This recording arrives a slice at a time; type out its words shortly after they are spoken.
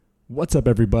What's up,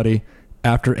 everybody?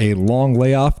 After a long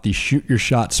layoff, the Shoot Your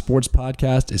Shot Sports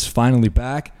Podcast is finally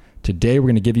back. Today, we're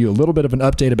going to give you a little bit of an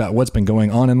update about what's been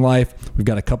going on in life. We've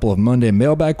got a couple of Monday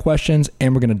mailbag questions,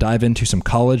 and we're going to dive into some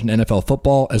college and NFL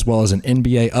football, as well as an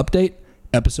NBA update.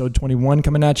 Episode 21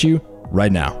 coming at you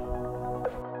right now.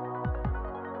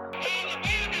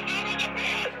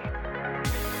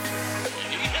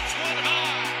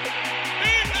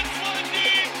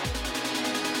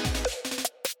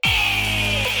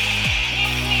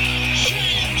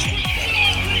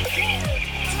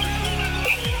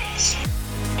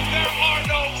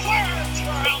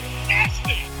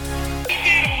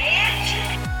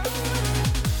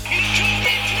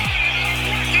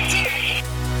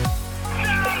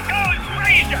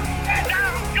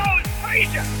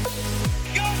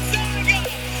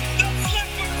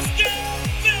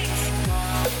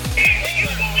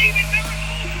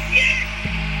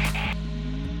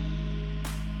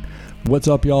 What's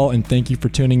up, y'all, and thank you for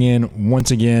tuning in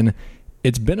once again.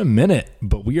 It's been a minute,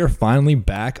 but we are finally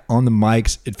back on the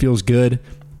mics. It feels good.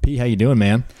 P, how you doing,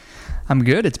 man? I'm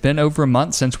good. It's been over a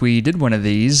month since we did one of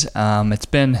these. It's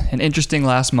been an interesting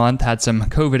last month. Had some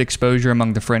COVID exposure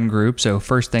among the friend group. So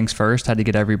first things first, had to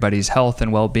get everybody's health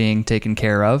and well-being taken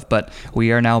care of. But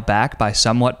we are now back by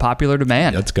somewhat popular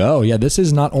demand. Let's go. Yeah, this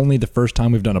is not only the first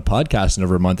time we've done a podcast in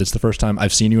over a month. It's the first time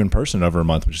I've seen you in person in over a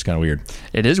month, which is kind of weird.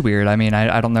 It is weird. I mean,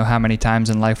 I don't know how many times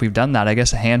in life we've done that. I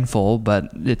guess a handful, but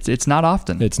it's not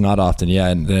often. It's not often, yeah.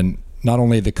 And then not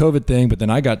only the COVID thing, but then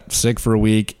I got sick for a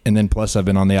week, and then plus I've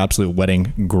been on the absolute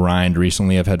wedding grind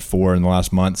recently. I've had 4 in the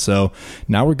last month, so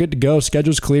now we're good to go.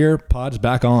 Schedule's clear. Pod's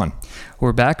back on.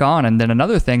 We're back on, and then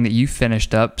another thing that you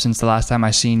finished up since the last time I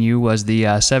seen you was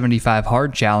the 75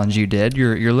 hard challenge you did.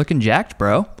 You're looking jacked,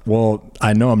 bro. Well,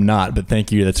 I know I'm not, but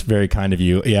thank you. That's very kind of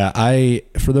you. Yeah,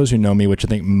 for those who know me, which I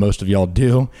think most of y'all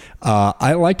do,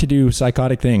 I like to do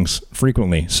psychotic things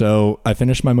frequently. So I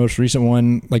finished my most recent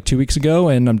one like 2 weeks ago,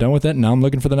 and I'm done with it. And now I'm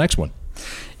looking for the next one.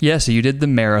 Yeah, so you did the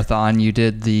marathon, you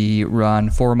did the run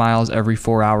 4 miles every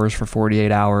 4 hours for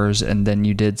 48 hours, and then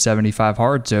you did 75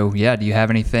 hard. So yeah, do you have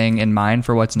anything in mind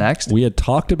for what's next? We had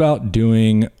talked about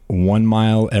doing 1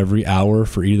 mile every hour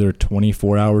for either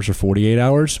 24 hours or 48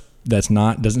 hours.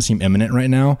 Doesn't seem imminent right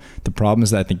now. The problem is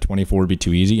that I think 24 would be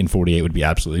too easy and 48 would be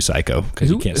absolutely psycho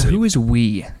because you can't sleep. Who is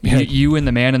we? You and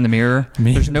the man in the mirror?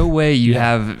 Me. There's no way you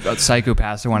have a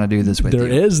psychopath to want to do this with you. There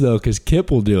is, though, because Kip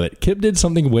will do it. Kip did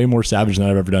something way more savage than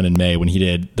I've ever done in May when he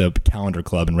did the calendar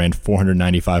club and ran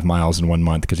 495 miles in 1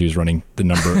 month because he was running the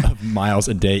number of miles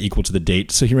a day equal to the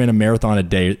date. So he ran a marathon a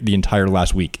day the entire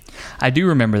last week. I do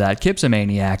remember that. Kip's a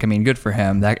maniac. I mean, good for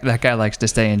him. That guy likes to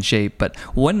stay in shape. But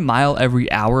 1 mile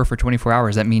every hour for 24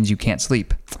 hours, that means you can't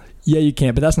sleep. Yeah, you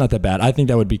can't, but that's not that bad. I think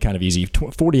that would be kind of easy.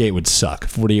 48 would suck.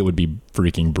 48 would be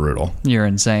freaking brutal. You're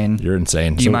insane. You're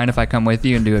insane. Do you mind if I come with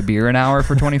you and do a beer an hour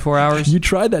for 24 hours? You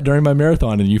tried that during my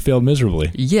marathon and you failed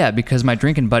miserably. Yeah, because my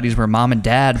drinking buddies were mom and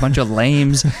dad, a bunch of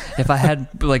lames. If I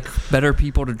had like better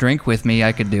people to drink with me,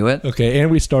 I could do it. Okay, and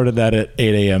we started that at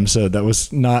 8 a.m., so that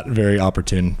was not very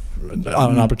opportune.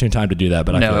 An opportune time to do that,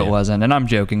 but no, it wasn't. And I'm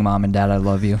joking, mom and dad. I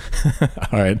love you.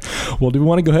 All right. Well, do we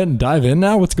want to go ahead and dive in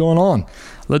now? What's going on?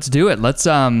 Let's do it. Let's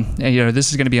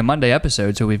this is going to be a Monday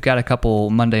episode, so we've got a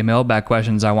couple Monday mailbag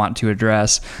questions I want to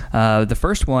address. The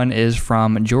first one is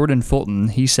from Jordan Fulton.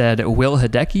 He said, "Will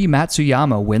Hideki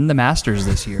Matsuyama win the Masters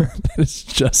this year?" It's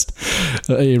just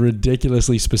a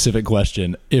ridiculously specific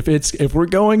question. If we're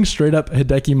going straight up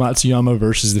Hideki Matsuyama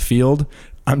versus the field,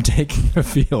 I'm taking the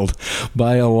field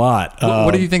by a lot.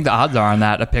 What do you think the odds are on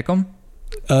that? A pick 'em?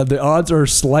 The odds are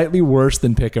slightly worse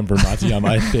than pick'em for Matsuyama,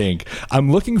 I think.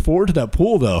 I'm looking forward to that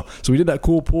pool, though. So we did that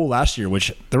cool pool last year,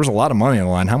 which there was a lot of money on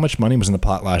the line. How much money was in the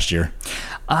pot last year?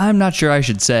 I'm not sure I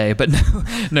should say, but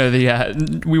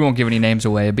we won't give any names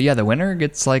away. But yeah, the winner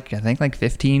gets I think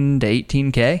 15 to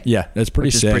 18K. Yeah, that's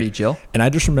pretty sick. Which is pretty chill. And I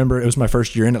just remember it was my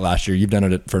first year in it last year. You've done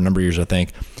it for a number of years, I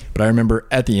think. But I remember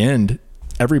at the end,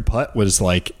 every putt was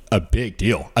like a big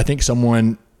deal. I think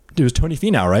it was Tony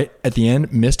Finau, right? At the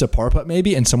end, missed a par putt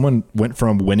maybe, and someone went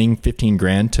from winning 15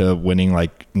 grand to winning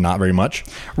not very much.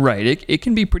 Right. It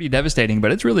can be pretty devastating,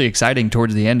 but it's really exciting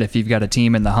towards the end if you've got a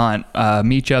team in the hunt.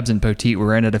 Me, Chubbs, and Poteet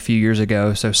were in it a few years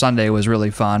ago, so Sunday was really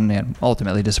fun and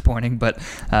ultimately disappointing, but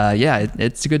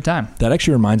it's a good time. That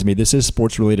actually reminds me, this is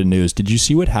sports-related news. Did you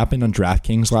see what happened on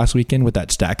DraftKings last weekend with that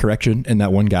stat correction and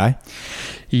that one guy?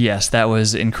 Yes, that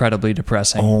was incredibly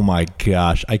depressing. Oh my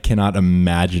gosh. I cannot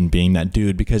imagine being that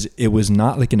dude because it was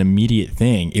not like an immediate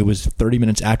thing. It was 30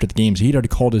 minutes after the games. He'd already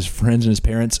called his friends and his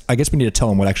parents. I guess we need to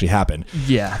tell him what actually happened.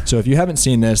 Yeah. So if you haven't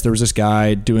seen this, there was this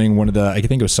guy doing one of the, I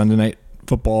think it was Sunday Night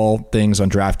football things on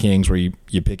DraftKings where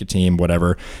you pick a team,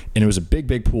 whatever. And it was a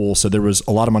big pool. So there was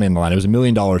a lot of money on the line. It was $1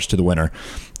 million to the winner.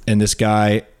 And this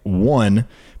guy won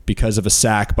because of a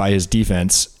sack by his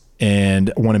defense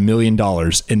and won $1 million.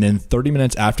 And then 30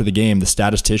 minutes after the game, the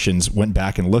statisticians went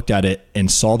back and looked at it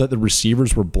and saw that the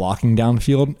receivers were blocking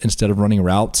downfield instead of running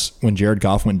routes when Jared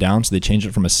Goff went down. So they changed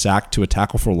it from a sack to a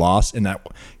tackle for loss. And that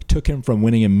took him from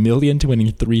winning $1 million to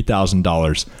winning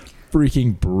 $3,000.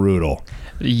 Freaking brutal.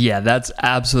 Yeah, that's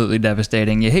absolutely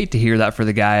devastating. You hate to hear that for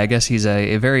the guy. I guess he's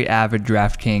a very avid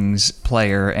DraftKings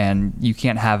player, and you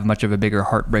can't have much of a bigger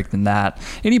heartbreak than that.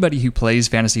 Anybody who plays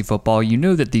fantasy football, you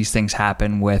know that these things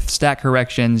happen with stat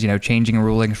corrections, changing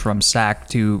rulings from sack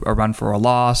to a run for a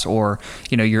loss, or,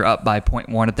 you're up by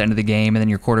 0.1 at the end of the game, and then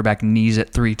your quarterback knees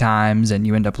it 3 times, and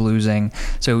you end up losing.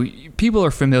 So people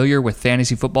are familiar with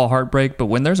fantasy football heartbreak, but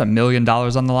when there's $1 million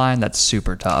on the line, that's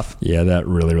super tough. Yeah, that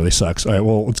really sucks. All right,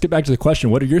 well, let's get back to the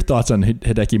question. What are your thoughts on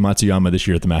Hideki Matsuyama this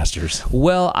year at the Masters?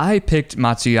 Well, I picked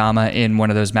Matsuyama in one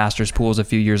of those Masters pools a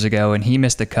few years ago, and he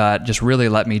missed the cut, just really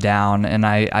let me down, and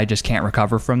I just can't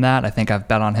recover from that. I think I've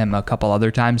bet on him a couple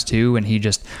other times too, and he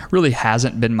just really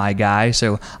hasn't been my guy.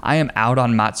 So I am out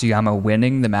on Matsuyama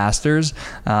winning the Masters.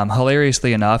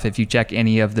 Hilariously enough, if you check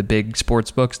any of the big sports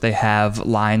books, they have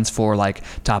lines for like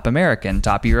top American,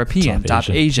 top European, top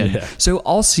Asian. Yeah. So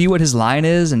I'll see what his line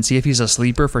is and see if he's a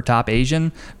sleeper for top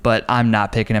Asian, but I'm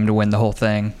not picking him to win the whole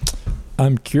thing.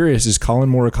 I'm curious, is Colin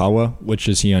Morikawa, which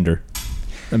is he under?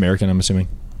 American, I'm assuming.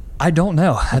 I don't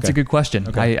know. That's a good question.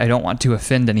 Okay. I don't want to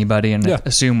offend anybody and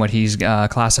assume what he's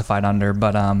classified under,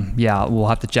 but we'll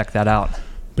have to check that out.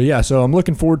 But yeah, so I'm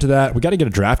looking forward to that. We got to get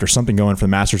a draft or something going for the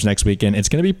Masters next weekend. It's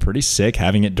going to be pretty sick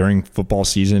having it during football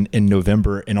season in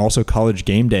November, and also College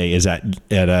Game Day is at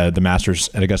the Masters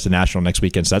at Augusta National next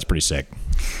weekend, so that's pretty sick.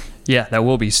 Yeah, that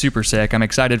will be super sick. I'm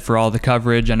excited for all the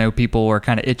coverage. I know people were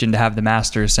kind of itching to have the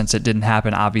Masters since it didn't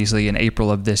happen, obviously, in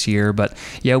April of this year. But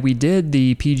yeah, we did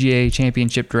the PGA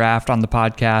Championship draft on the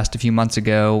podcast a few months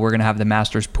ago. We're going to have the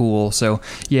Masters pool. So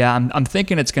yeah, I'm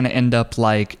thinking it's going to end up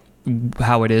like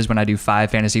how it is when I do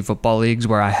 5 fantasy football leagues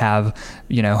where I have,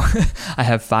 I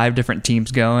have 5 different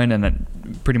teams going and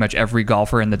pretty much every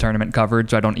golfer in the tournament covered,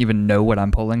 so I don't even know what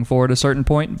I'm pulling for at a certain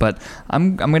point, but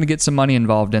I'm going to get some money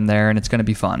involved in there and it's going to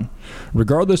be fun.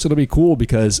 Regardless, it'll be cool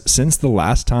because since the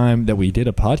last time that we did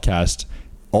a podcast,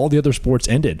 all the other sports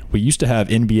ended. We used to have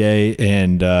NBA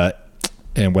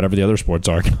and whatever the other sports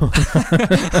are.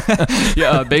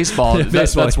 Yeah, baseball. Yeah,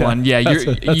 baseball, that's one. Yeah,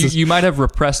 you might have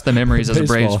repressed the memories as a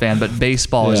Braves fan, but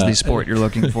baseball is the sport you're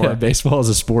looking for. Yeah, baseball is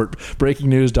a sport. Breaking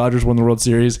news, Dodgers won the World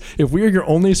Series. If we are your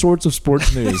only source of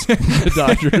sports news, the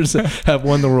Dodgers have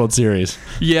won the World Series.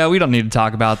 Yeah, we don't need to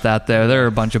talk about that, though. They're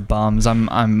a bunch of bums.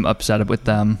 I'm upset with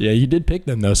them. Yeah, you did pick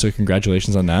them, though, so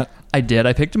congratulations on that. I did.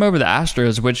 I picked them over the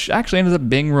Astros, which actually ended up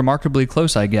being remarkably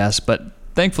close, I guess, but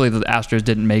thankfully, the Astros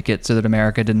didn't make it so that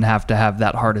America didn't have to have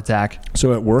that heart attack.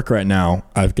 So at work right now,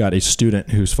 I've got a student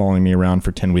who's following me around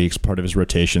for 10 weeks, part of his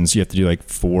rotations. You have to do like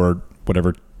 4,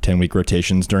 10-week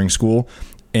rotations during school.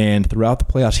 And throughout the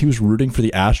playoffs, he was rooting for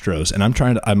the Astros. And I'm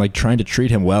trying to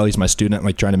treat him well. He's my student,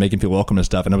 like trying to make him feel welcome and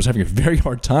stuff. And I was having a very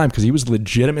hard time because he was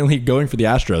legitimately going for the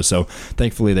Astros. So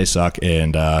thankfully they suck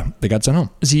and they got sent home.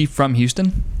 Is he from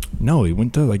Houston? No, he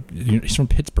went to he's from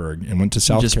Pittsburgh and went to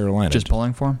South Carolina. Just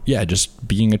pulling for him? Yeah, just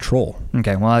being a troll.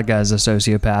 Okay, well, that guy's a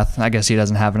sociopath. I guess he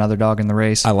doesn't have another dog in the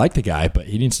race. I like the guy, but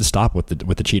he needs to stop with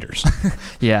the cheaters.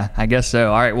 Yeah, I guess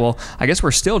so. All right, well, I guess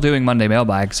we're still doing Monday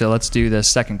Mailbag, so let's do the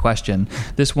second question.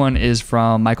 This one is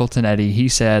from Michael Tonetti. He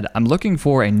said, I'm looking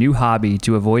for a new hobby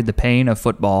to avoid the pain of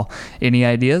football. Any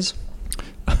ideas?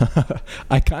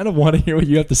 I kind of want to hear what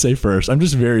you have to say first. I'm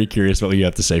just very curious what you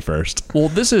have to say first. Well,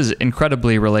 this is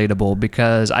incredibly relatable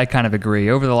because I kind of agree.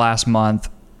 Over the last month,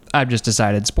 I've just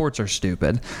decided sports are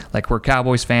stupid. Like, we're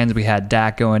Cowboys fans. We had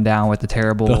Dak going down with the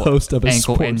terrible the host of a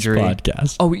ankle sports injury.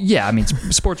 Podcast. Oh, yeah. I mean,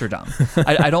 sports are dumb.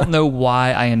 I don't know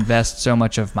why I invest so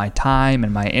much of my time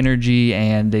and my energy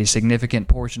and a significant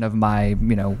portion of my,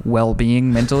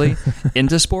 well-being mentally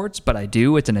into sports, but I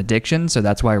do. It's an addiction, so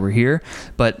that's why we're here.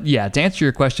 But yeah, to answer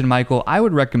your question, Michael, I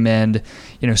would recommend,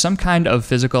 some kind of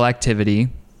physical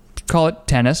activity. Call it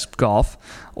tennis, golf,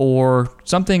 or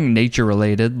something nature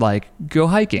related, like go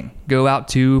hiking, go out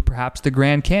to perhaps the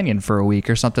Grand Canyon for a week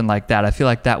or something like that. I feel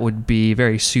like that would be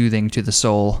very soothing to the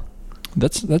soul.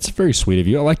 That's very sweet of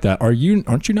you. I like that. Aren't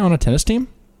you now on a tennis team?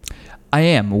 I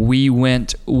am. We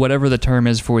went whatever the term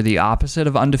is for the opposite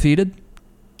of undefeated.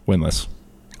 Winless.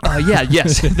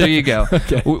 Yes. There you go.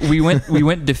 Okay. We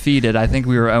went defeated. I think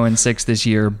we were 0-6 this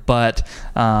year, but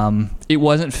it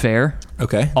wasn't fair.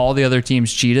 Okay. All the other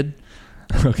teams cheated.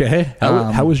 Okay.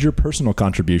 How was your personal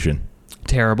contribution?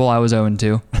 Terrible. I was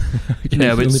 0-2.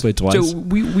 No, but only played twice. So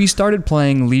we started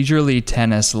playing leisurely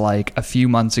tennis like a few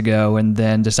months ago, and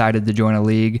then decided to join a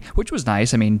league, which was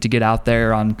nice. I mean, to get out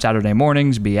there on Saturday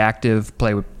mornings, be active,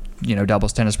 play with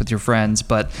doubles tennis with your friends.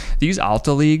 But these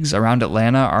Alta leagues around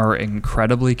Atlanta are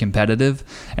incredibly competitive,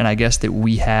 and I guess that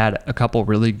we had a couple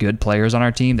really good players on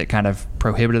our team that kind of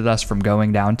prohibited us from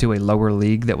going down to a lower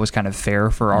league that was kind of fair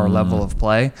for our level of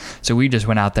play. So we just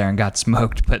went out there and got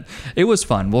smoked, but it was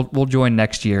fun. We'll join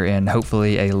next year in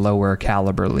hopefully a lower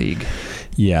caliber league.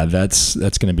 Yeah, that's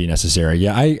going to be necessary.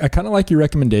 Yeah, I kind of like your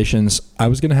recommendations. I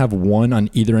was going to have one on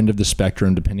either end of the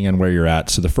spectrum, depending on where you're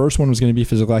at. So the first one was going to be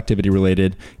physical activity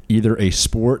related, either a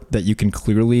sport that you can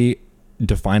clearly,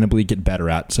 definably get better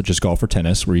at, such as golf or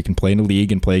tennis, where you can play in a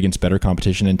league and play against better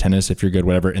competition in tennis if you're good,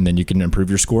 whatever, and then you can improve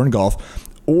your score in golf,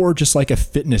 or just like a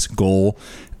fitness goal.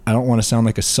 I don't want to sound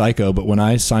like a psycho, but when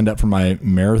I signed up for my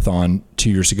marathon 2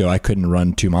 years ago, I couldn't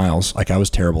run 2 miles. Like, I was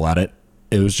terrible at it.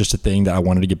 It was just a thing that I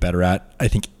wanted to get better at. I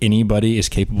think anybody is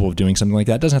capable of doing something like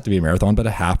that. It doesn't have to be a marathon, but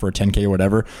a half or a 10K or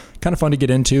whatever. Kind of fun to get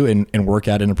into and work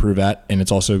at and improve at. And it's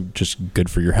also just good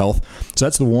for your health. So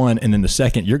that's the one. And then the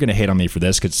second, you're going to hate on me for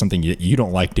this because it's something that you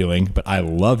don't like doing, but I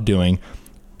love doing.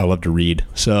 I love to read.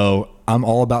 So I'm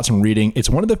all about some reading. It's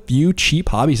one of the few cheap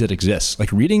hobbies that exists.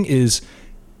 Like, reading is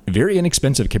very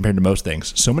inexpensive compared to most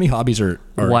things. So many hobbies are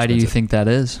Why expensive. do you think that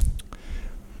is?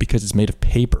 Because it's made of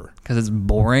paper. Because it's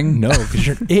boring? No, because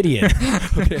you're an idiot.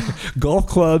 Okay. Golf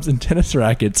clubs and tennis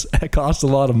rackets cost a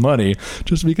lot of money.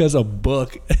 Just because a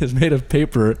book is made of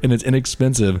paper and it's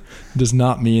inexpensive does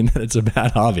not mean that it's a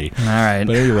bad hobby. All right.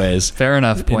 But anyways. Fair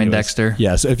enough, Poindexter.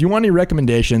 Yeah, so if you want any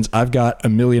recommendations, I've got a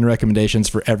million recommendations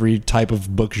for every type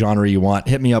of book genre you want.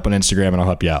 Hit me up on Instagram and I'll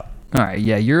help you out. All right,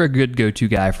 yeah, you're a good go-to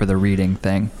guy for the reading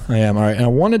thing. I am. All right, and I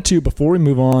wanted to, before we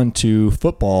move on to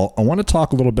football, I want to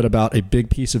talk a little bit about a big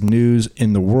piece of news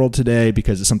in the world today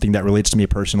because it's something that relates to me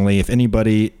personally. If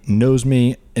anybody knows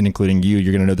me, and including you,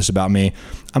 you're going to know this about me.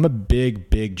 I'm a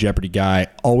big Jeopardy guy.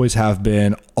 Always have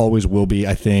been, always will be,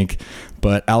 I think.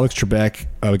 But Alex Trebek,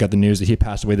 we got the news that he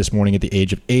passed away this morning at the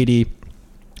age of 80.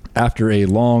 After a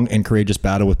long and courageous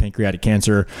battle with pancreatic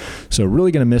cancer. So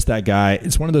really going to miss that guy.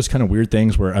 It's one of those kind of weird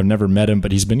things where I've never met him,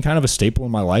 but he's been kind of a staple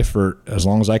in my life for as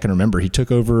long as I can remember. He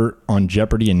took over on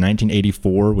Jeopardy in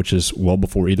 1984, which is well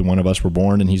before either one of us were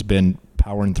born, and he's been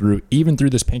powering through, even through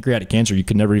this pancreatic cancer. You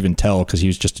could never even tell because he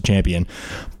was just a champion.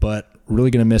 But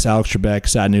really going to miss Alex Trebek.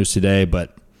 Sad news today,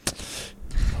 but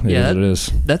yeah, it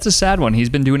is. That's a sad one. He's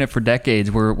been doing it for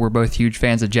decades. We're both huge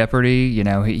fans of Jeopardy. You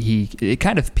know, it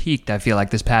kind of peaked, I feel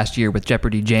like, this past year with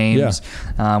Jeopardy James,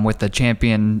 with the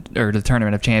champion or the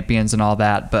Tournament of Champions and all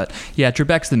that. But yeah,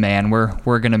 Trebek's the man.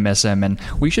 We're gonna miss him, and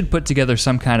we should put together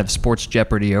some kind of sports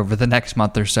Jeopardy over the next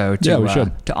month or so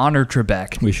to honor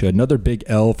Trebek. We should. Another big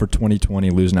L for 2020,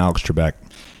 losing Alex Trebek.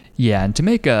 Yeah, and to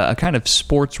make a kind of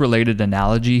sports-related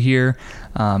analogy here,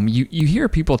 you hear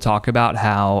people talk about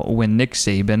how when Nick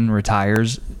Saban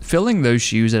retires, filling those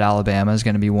shoes at Alabama is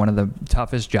going to be one of the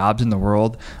toughest jobs in the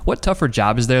world. What tougher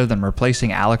job is there than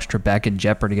replacing Alex Trebek in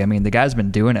Jeopardy? I mean, the guy's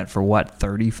been doing it for,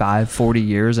 35, 40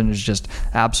 years, and is just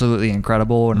absolutely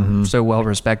incredible and so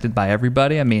well-respected by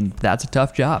everybody. I mean, that's a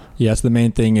tough job. Yeah, that's the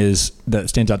main thing that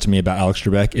stands out to me about Alex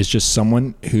Trebek is just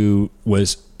someone who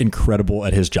was incredible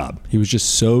at his job. He was just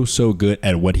so good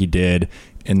at what he did,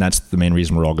 and that's the main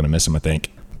reason we're all going to miss him, I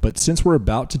think. But since we're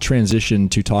about to transition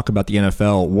to talk about the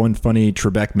NFL, one funny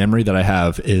Trebek memory that I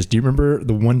have is, do you remember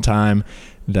the one time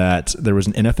that there was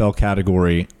an NFL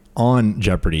category on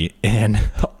Jeopardy and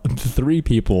 3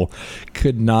 people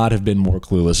could not have been more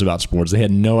clueless about sports? They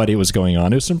had no idea what was going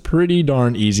on. It was some pretty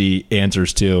darn easy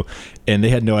answers too, and they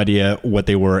had no idea what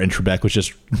they were, and Trebek was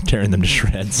just tearing them to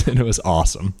shreds, and it was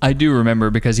awesome. I do remember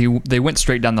because they went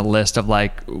straight down the list of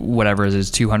whatever it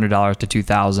is, $200 to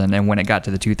 $2,000, and when it got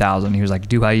to the $2,000, he was like,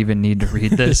 do I even need to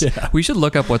read this? Yeah. We should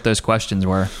look up what those questions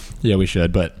were. Yeah, we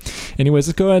should. But anyways,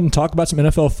 let's go ahead and talk about some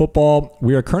NFL football.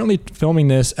 We are currently filming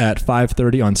this at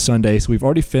 5:30 on Sunday, so we've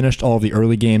already finished all of the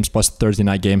early games, plus the Thursday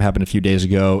night game happened a few days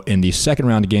ago, and the second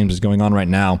round of games is going on right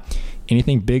now.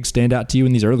 Anything big stand out to you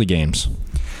in these early games?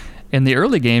 In the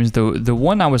early games, the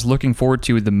one I was looking forward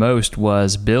to the most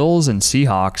was Bills and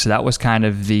Seahawks. That was kind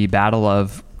of the battle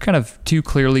of kind of 2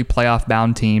 clearly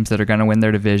playoff-bound teams that are going to win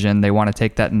their division. They want to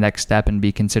take that next step and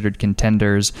be considered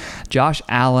contenders. Josh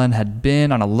Allen had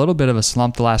been on a little bit of a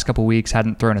slump the last couple weeks,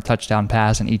 hadn't thrown a touchdown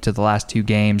pass in each of the last 2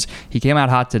 games. He came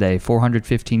out hot today,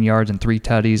 415 yards and 3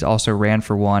 tutties, also ran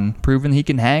for 1, proving he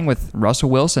can hang with Russell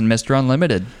Wilson, Mr.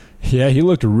 Unlimited. Yeah, he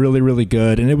looked really, really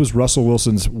good, and it was Russell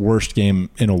Wilson's worst game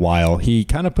in a while. He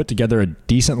kind of put together a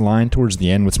decent line towards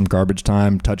the end with some garbage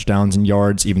time, touchdowns, and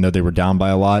yards, even though they were down by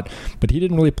a lot, but he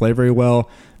didn't really play very well.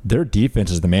 Their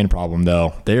defense is the main problem,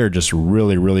 though. They are just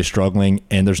really, really struggling,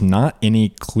 and there's not any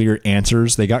clear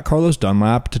answers. They got Carlos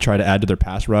Dunlap to try to add to their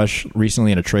pass rush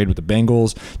recently in a trade with the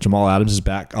Bengals. Jamal Adams is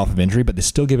back off of injury, but they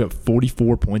still give up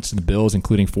 44 points to the Bills,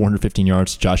 including 415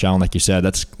 yards to Josh Allen, like you said.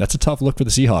 That's a tough look for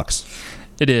the Seahawks.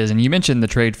 It is, and you mentioned the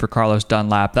trade for Carlos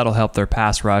Dunlap. That'll help their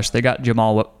pass rush. They got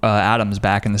Jamal Adams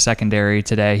back in the secondary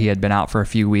today. He had been out for a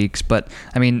few weeks, but,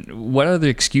 I mean, what other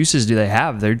excuses do they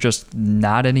have? They're just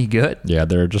not any good. Yeah,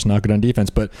 they're just not good on defense,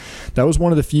 but that was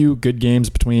one of the few good games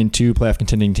between two playoff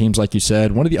contending teams, like you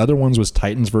said. One of the other ones was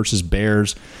Titans versus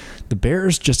Bears. The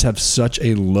Bears just have such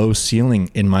a low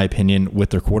ceiling, in my opinion, with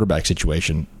their quarterback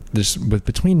situation.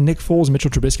 Between Nick Foles and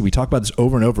Mitchell Trubisky, we talk about this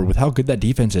over and over with how good that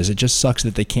defense is. It just sucks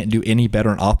that they can't do any better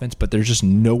on offense, but there's just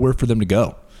nowhere for them to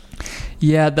go.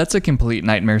 Yeah, that's a complete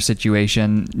nightmare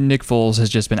situation. Nick Foles has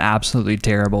just been absolutely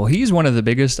terrible. He's one of the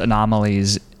biggest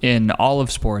anomalies in all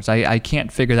of sports. I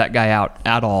can't figure that guy out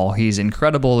at all. He's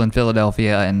incredible in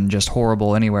Philadelphia and just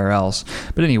horrible anywhere else.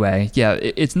 But anyway, yeah,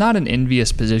 it's not an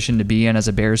envious position to be in as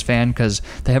a Bears fan because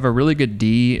they have a really good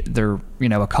D. They're,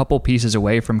 a couple pieces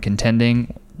away from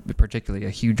contending, particularly a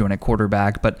huge one at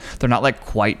quarterback, but they're not like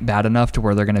quite bad enough to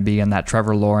where they're going to be in that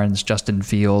Trevor Lawrence, Justin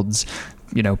Fields,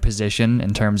 position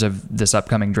in terms of this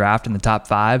upcoming draft in the top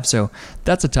 5. So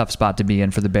that's a tough spot to be in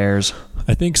for the Bears.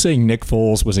 I think saying Nick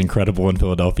Foles was incredible in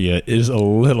Philadelphia is a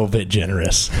little bit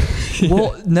generous.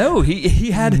 Well, no,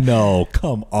 he had... No,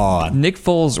 come on. Nick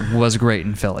Foles was great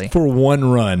in Philly. For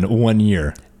one run, 1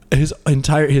 year. His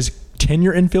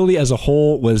tenure in Philly as a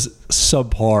whole was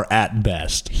subpar at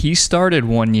best. He started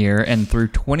 1 year and threw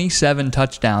 27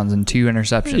 touchdowns and 2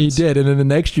 interceptions. He did, and then the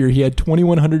next year he had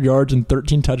 2,100 yards and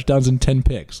 13 touchdowns and 10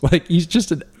 picks. Like, he's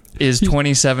just an... Is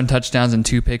 27 touchdowns and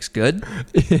 2 picks good?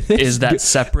 Is that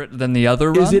separate than the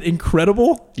other run? Is it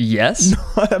incredible? Yes.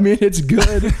 No, I mean, it's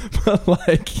good, but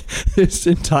like his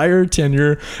entire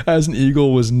tenure as an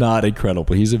Eagle was not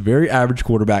incredible. He's a very average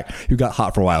quarterback who got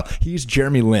hot for a while. He's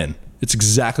Jeremy Lin. It's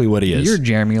exactly what he is. You're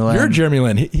Jeremy Lin. You're Jeremy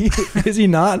Lin. Is he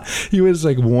not? He was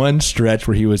like one stretch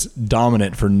where he was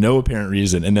dominant for no apparent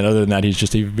reason. And then other than that, he's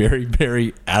just a very,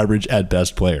 very average at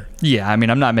best player. Yeah, I mean,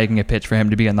 I'm not making a pitch for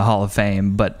him to be in the Hall of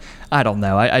Fame, but I don't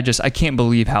know. I can't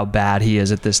believe how bad he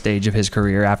is at this stage of his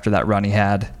career after that run he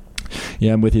had.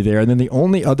 Yeah, I'm with you there. And then the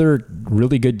only other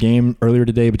really good game earlier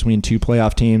today between two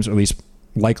playoff teams, or at least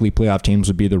likely playoff teams,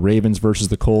 would be the Ravens versus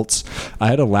the Colts. I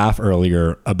had a laugh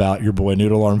earlier about your boy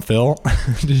Noodle Arm Phil.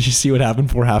 Did you see what happened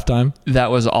before halftime?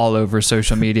 That was all over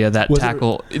social media. That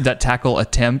tackle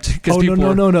attempt. Oh,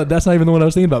 no. That's not even the one I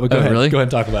was thinking about. But go ahead. Really? Go ahead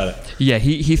and talk about it. Yeah,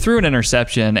 he threw an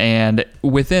interception, and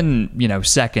within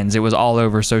seconds, it was all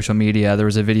over social media. There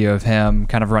was a video of him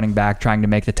kind of running back, trying to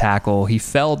make the tackle. He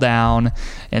fell down,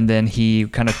 and then he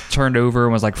kind of turned over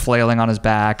and was like flailing on his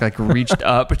back, like reached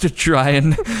up to try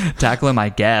and tackle him, I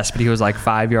guess, but he was like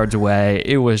 5 yards away.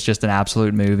 It was just an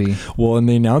absolute movie. Well, and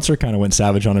the announcer kind of went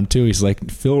savage on him too. He's like,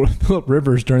 Philip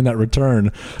Rivers during that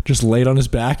return just laid on his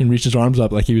back and reached his arms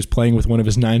up like he was playing with one of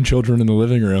his 9 children in the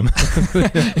living room.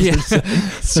 Yeah,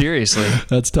 seriously.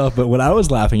 That's tough. But what I was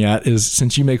laughing at is,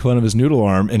 since you make fun of his noodle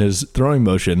arm and his throwing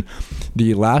motion,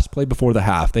 the last play before the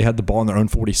half, they had the ball in their own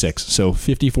 46, so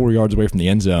 54 yards away from the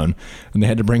end zone, and they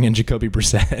had to bring in Jacoby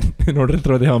Brissett in order to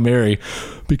throw the Hail Mary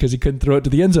because he couldn't throw it to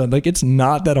the end zone. Like, it's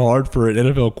not that hard for an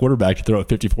NFL quarterback to throw it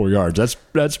 54 yards.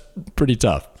 That's pretty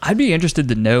tough. I'd be interested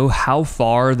to know how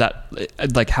far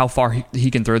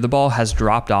he can throw the ball has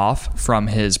dropped off from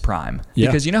his prime. Yeah.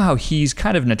 Because you know how he's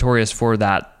kind of notorious for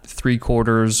that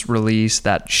 3/4 release,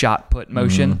 that shot put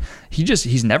motion.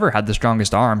 He's never had the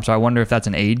strongest arm, so I wonder if that's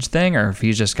an age thing or if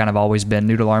he's just kind of always been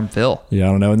Noodle Arm Phil. Yeah,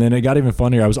 I don't know. And then it got even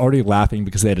funnier. I was already laughing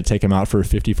because they had to take him out for a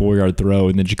 54-yard throw,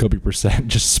 and then Jacoby Brissett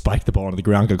just spiked the ball into the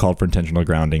ground, got called for intentional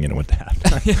grounding, and it went to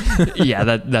halftime.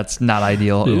 Yeah, that's not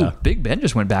ideal. Yeah. Ooh, Big Ben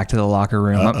just went back to the locker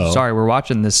room. I'm sorry, we're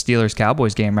watching this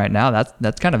Steelers-Cowboys game right now.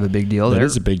 That's kind of a big deal. That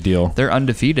is a big deal. They're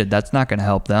undefeated. That's not going to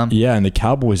help them. Yeah, and the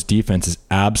Cowboys' defense is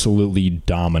absolutely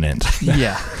dominant.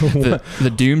 Yeah,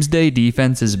 the Doomsday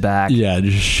defense is back. Yeah,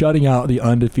 just shutting out the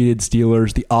undefeated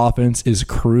Steelers. The offense is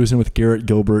cruising with Garrett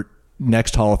Gilbert,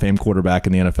 next Hall of Fame quarterback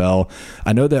in the NFL.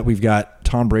 I know that we've got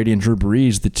Tom Brady and Drew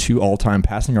Brees, the 2 all-time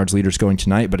passing yards leaders, going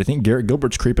tonight, but I think Garrett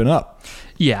Gilbert's creeping up.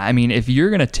 Yeah, I mean, if you're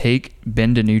going to take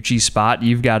Ben DiNucci's spot,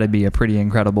 you've got to be a pretty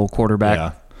incredible quarterback.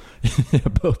 Yeah.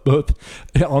 both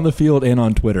on the field and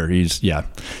on Twitter.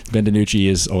 Ben DiNucci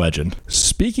is a legend.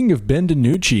 Speaking of Ben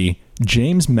DiNucci,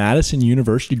 James Madison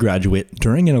University graduate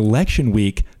during an election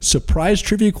week. Surprise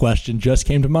trivia question just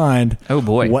came to mind. Oh,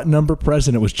 boy. What number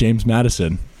president was James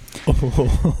Madison?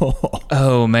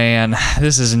 Oh, man.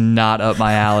 This is not up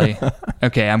my alley.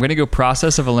 Okay, I'm going to go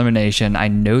process of elimination. I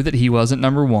know that he wasn't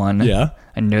number 1. Yeah.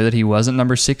 I know that he wasn't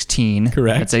number 16.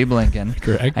 Correct. That's Abe Lincoln.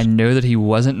 Correct. I know that he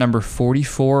wasn't number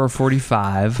 44 or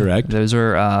 45. Correct. Those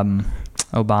are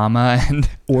Obama and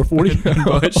or 40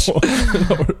 Bush.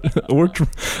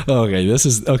 Okay, this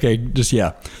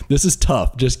is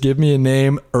tough. Just give me a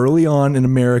name early on in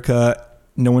America.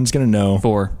 No one's going to know.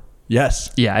 4.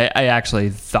 Yes. Yeah, I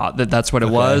actually thought that that's what it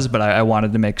was, but I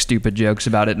wanted to make stupid jokes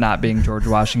about it not being George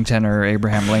Washington or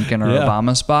Abraham Lincoln or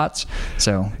Obama spots.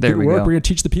 So there we go. We're going to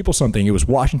teach the people something. It was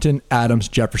Washington, Adams,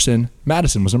 Jefferson.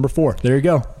 Madison was number 4. There you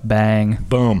go. Bang.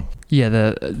 Boom. Yeah,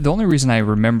 the only reason I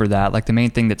remember that, like the main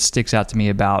thing that sticks out to me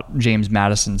about James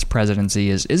Madison's presidency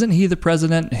isn't he the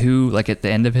president who, like at the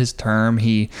end of his term,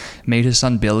 he made his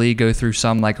son Billy go through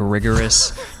some like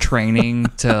rigorous training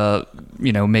to,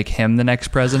 make him the next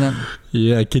president?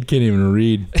 Yeah, kid can't even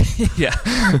read. Yeah.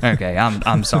 Okay,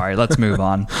 I'm sorry. Let's move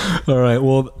on. All right.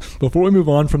 Well, before we move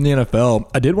on from the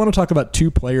NFL, I did want to talk about 2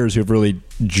 players who have really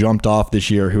jumped off this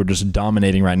year, who are just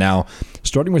dominating right now.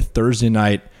 Starting with Thursday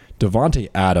night, Davante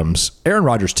Adams, Aaron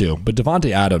Rodgers too, but Davante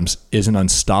Adams is an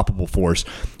unstoppable force.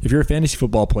 If you're a fantasy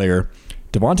football player,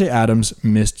 Davante Adams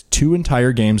missed 2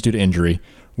 entire games due to injury,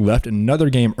 left another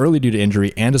game early due to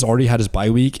injury, and has already had his bye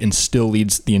week and still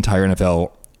leads the entire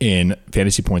NFL in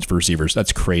fantasy points for receivers.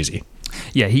 That's crazy.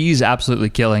 Yeah, he's absolutely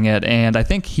killing it. And I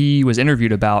think he was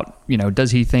interviewed about,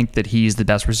 does he think that he's the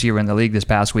best receiver in the league this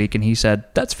past week? And he said,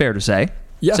 that's fair to say.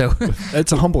 Yeah, so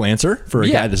it's a humble answer for a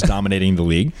guy that's dominating the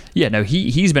league. Yeah, no,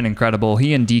 he's been incredible.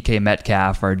 He and DK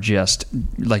Metcalf are just,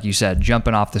 like you said,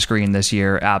 jumping off the screen this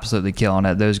year, absolutely killing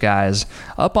it. Those guys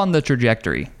up on the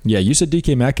trajectory. Yeah, you said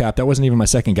DK Metcalf. That wasn't even my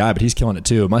second guy, but he's killing it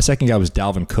too. My second guy was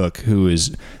Dalvin Cook, who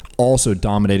is also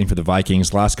dominating for the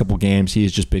Vikings. Last couple games,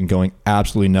 he's just been going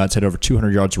absolutely nuts. Had over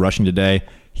 200 yards rushing today.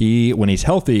 He, when he's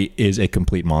healthy, is a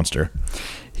complete monster.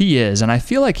 He is, and I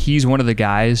feel like he's one of the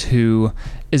guys who,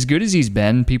 as good as he's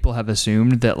been, people have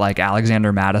assumed that like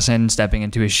Alexander Mattison stepping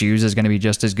into his shoes is going to be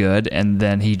just as good, and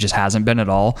then he just hasn't been at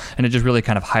all. And it just really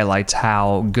kind of highlights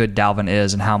how good Dalvin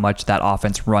is and how much that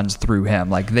offense runs through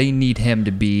him. Like they need him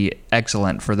to be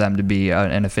excellent for them to be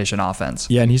an efficient offense.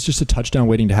 Yeah, and he's just a touchdown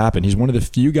waiting to happen. He's one of the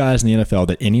few guys in the NFL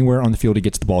that anywhere on the field he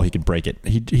gets the ball, he can break it.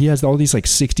 He has all these like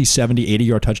 60, 70,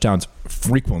 80-yard touchdowns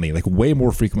frequently, like way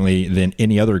more frequently than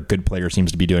any other good player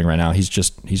seems to be doing right now.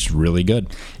 He's really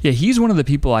good. Yeah, he's one of the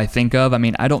people I think of. I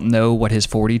mean, I don't know what his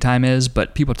 40 time is,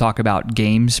 but people talk about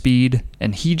game speed,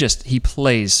 and he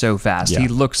plays so fast. Yeah. He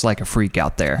looks like a freak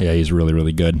out there. Yeah, he's really,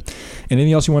 really good.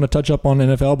 Anything else you want to touch up on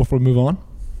NFL before we move on?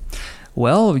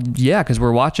 Well, yeah, because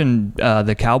we're watching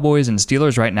the Cowboys and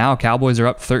Steelers right now. Cowboys are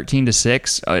up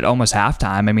 13-6 at almost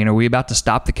halftime. I mean, are we about to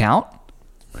stop the count?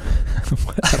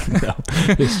 I don't know.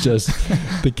 It's just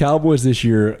the Cowboys this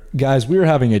year, guys. We're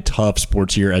having a tough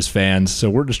sports year as fans, so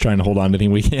we're just trying to hold on to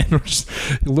anything we can. We're just,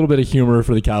 a little bit of humor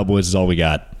for the Cowboys is all we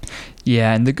got.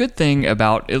 Yeah, and the good thing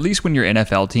about, at least when your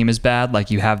NFL team is bad,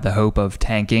 like you have the hope of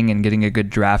tanking and getting a good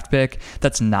draft pick.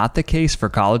 That's not the case for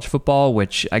college football,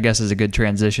 which I guess is a good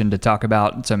transition to talk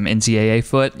about some NCAA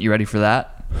foot. You ready for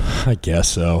that? I guess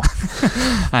so.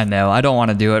 I know. I don't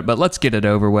want to do it, but let's get it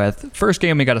over with. First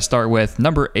game we got to start with,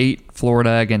 number 8,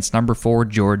 Florida against number 4,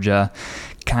 Georgia.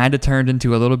 Kind of turned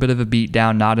into a little bit of a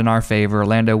beatdown, not in our favor.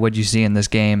 Orlando, what'd you see in this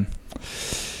game?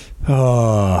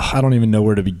 I don't even know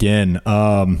where to begin.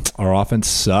 Our offense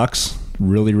sucks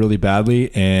really, really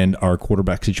badly, and our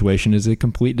quarterback situation is a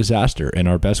complete disaster, and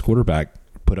our best quarterback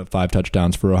put up 5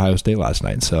 touchdowns for Ohio State last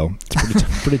night, so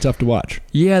it's pretty tough to watch.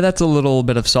 Yeah, that's a little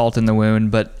bit of salt in the wound,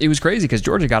 but it was crazy because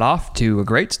Georgia got off to a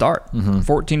great start,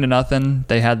 14-0.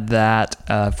 They had that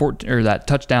that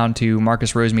touchdown to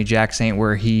Marcus Rosemy-Jacksaint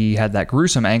where he had that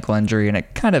gruesome ankle injury, and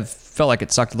it kind of felt like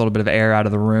it sucked a little bit of air out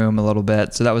of the room a little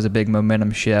bit, so that was a big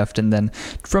momentum shift. And then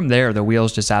from there, the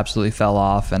wheels just absolutely fell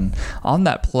off. And on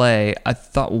that play, I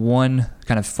thought one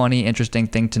kind of funny, interesting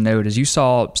thing to note is you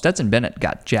saw Stetson Bennett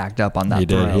got jacked up on that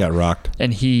throw. He did. He got rocked.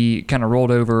 And he kind of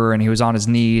rolled over and he was on his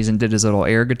knees and did his little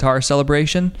air guitar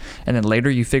celebration. And then later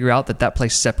you figure out that play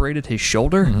separated his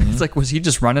shoulder. It's like, was he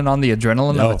just running on the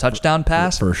adrenaline of a touchdown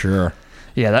pass? For sure.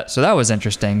 Yeah, so that was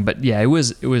interesting. But yeah, it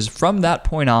was from that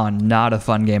point on not a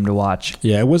fun game to watch.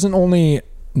 Yeah, it wasn't only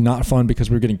not fun because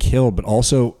we were getting killed, but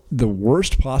also the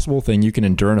worst possible thing you can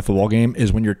endure in a football game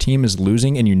is when your team is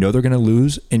losing and you know they're going to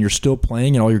lose and you're still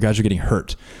playing and all your guys are getting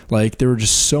hurt. Like, there were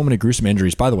just so many gruesome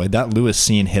injuries. By the way, that Lewis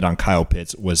Cine hit on Kyle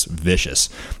Pitts was vicious.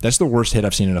 That's the worst hit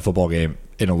I've seen in a football game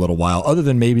in a little while, other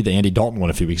than maybe the Andy Dalton one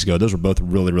a few weeks ago. Those were both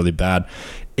really, really bad.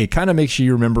 It kind of makes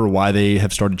you remember why they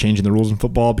have started changing the rules in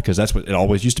football, because that's what it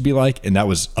always used to be like, and that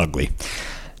was ugly.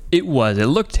 It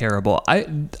looked terrible.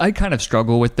 I kind of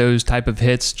struggle with those type of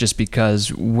hits just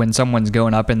because when someone's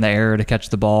going up in the air to catch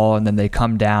the ball and then they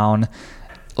come down,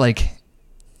 like,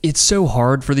 it's so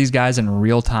hard for these guys in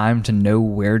real time to know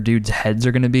where dudes' heads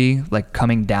are going to be, like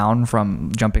coming down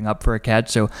from jumping up for a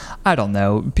catch. So I don't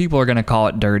know. People are going to call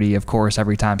it dirty, of course,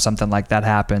 every time something like that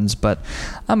happens. But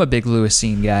I'm a big Lewis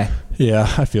Cine guy.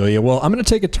 Yeah, I feel you. Well, I'm going to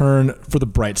take a turn for the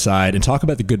bright side and talk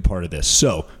about the good part of this.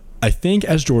 So I think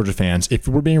as Georgia fans, if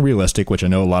we're being realistic, which I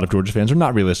know a lot of Georgia fans are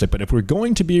not realistic, but if we're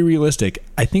going to be realistic,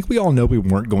 I think we all know we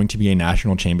weren't going to be a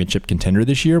national championship contender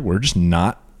this year. We're just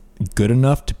not good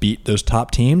enough to beat those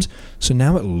top teams. So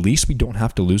now at least we don't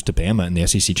have to lose to Bama in the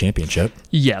SEC championship.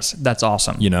 Yes, that's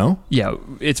awesome. You know? Yeah,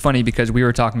 it's funny because we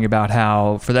were talking about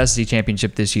how for the SEC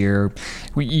championship this year,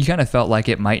 you kind of felt like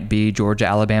it might be Georgia,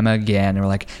 Alabama again. And we're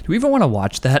like, do we even want to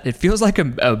watch that? It feels like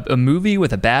a movie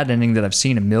with a bad ending that I've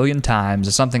seen a million times.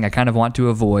 It's something I kind of want to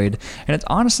avoid. And it's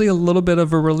honestly a little bit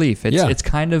of a relief. It's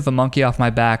kind of a monkey off my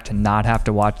back to not have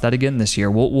to watch that again this year.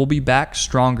 We'll be back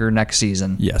stronger next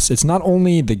season. Yes, it's not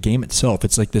only the game itself.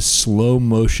 It's like this slow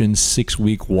motion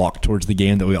 6-week walk towards the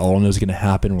game that we all know is going to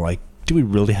happen. We're like, do we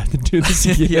really have to do this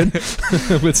again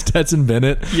with Stetson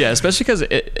Bennett? Yeah, especially because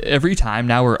every time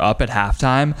now we're up at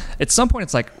halftime, at some point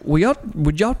it's like,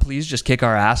 would y'all please just kick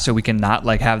our ass so we can not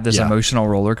like have this emotional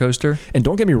roller coaster? And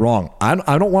don't get me wrong, I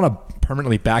don't want to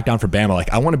permanently back down for Bama.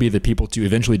 Like, I want to be the people to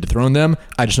eventually dethrone them.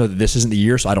 I just know that this isn't the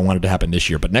year, so I don't want it to happen this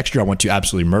year. But next year I want to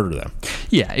absolutely murder them.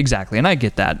 Yeah, exactly. And I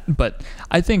get that. But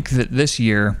I think that this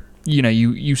year, you know,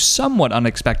 you somewhat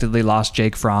unexpectedly lost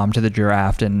Jake Fromm to the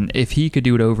draft, and if he could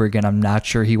do it over again, I'm not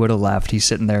sure he would have left. He's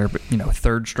sitting there, you know,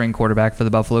 third string quarterback for the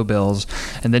Buffalo Bills.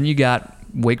 And then you got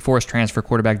Wake Forest transfer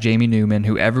quarterback Jamie Newman,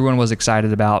 who everyone was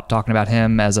excited about, talking about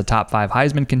him as a top 5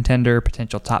 Heisman contender,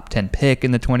 potential top 10 pick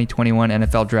in the 2021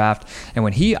 NFL draft. And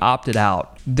when he opted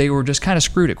out, they were just kind of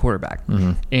screwed at quarterback.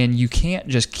 Mm-hmm. And you can't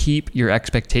just keep your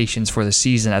expectations for the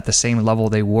season at the same level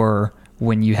they were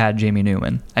when you had Jamie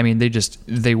Newman. I mean,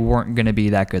 they weren't going to be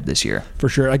that good this year. For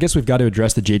sure. I guess we've got to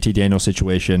address the JT Daniels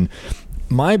situation.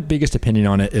 My biggest opinion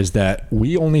on it is that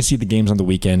we only see the games on the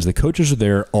weekends. The coaches are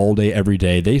there all day, every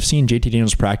day. They've seen JT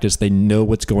Daniels practice. They know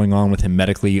what's going on with him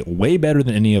medically way better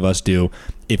than any of us do.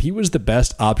 If he was the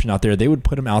best option out there, they would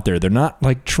put him out there. They're not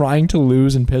like trying to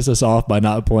lose and piss us off by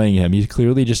not playing him. He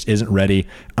clearly just isn't ready.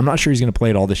 I'm not sure he's going to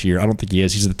play it all this year. I don't think he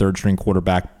is. He's the third string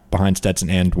quarterback behind Stetson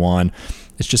and Dwan.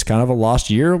 It's just kind of a lost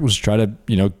year. We'll just try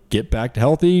to, get back to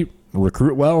healthy,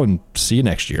 recruit well, and see you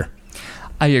next year.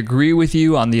 I agree with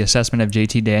you on the assessment of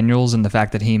JT Daniels and the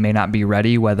fact that he may not be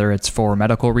ready, whether it's for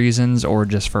medical reasons or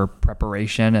just for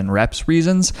preparation and reps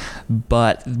reasons.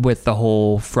 But with the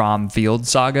whole Fromm Field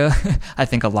saga, I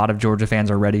think a lot of Georgia fans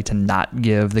are ready to not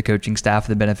give the coaching staff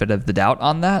the benefit of the doubt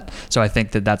on that. So I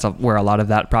think that that's where a lot of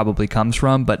that probably comes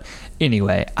from. But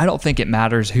anyway, I don't think it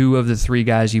matters who of the 3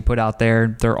 guys you put out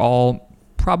there. They're all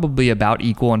probably about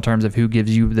equal in terms of who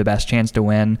gives you the best chance to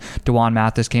win. Dwan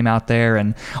Mathis came out there,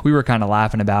 and we were kind of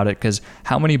laughing about it because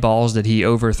how many balls did he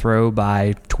overthrow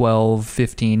by 12,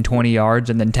 15, 20 yards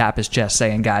and then tap his chest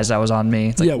saying, guys, that was on me?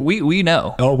 It's like, we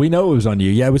know. Oh, we know it was on you.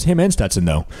 Yeah, it was him and Stetson,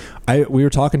 though. We were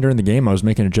talking during the game. I was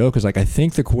making a joke because, I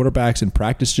think the quarterbacks in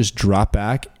practice just drop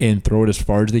back and throw it as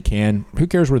far as they can. Who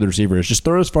cares where the receiver is? Just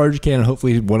throw it as far as you can, and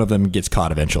hopefully one of them gets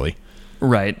caught eventually.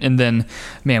 Right. And then,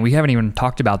 man, we haven't even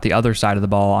talked about the other side of the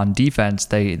ball on defense.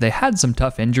 They had some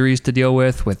tough injuries to deal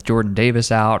with Jordan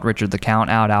Davis out, Richard LeCount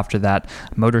out after that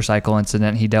motorcycle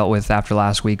incident he dealt with after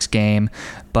last week's game.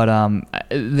 But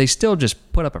they still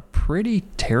just put up a pretty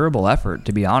terrible effort,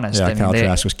 to be honest. Yeah, Kyle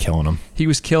Trask was killing them. He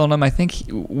was killing them. I think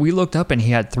we looked up and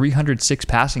he had 306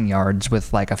 passing yards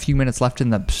with like a few minutes left in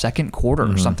the second quarter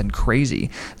or something crazy.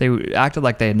 They acted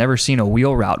like they had never seen a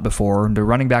wheel route before. The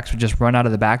running backs would just run out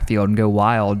of the backfield and go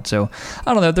wild. So,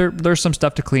 I don't know. There's some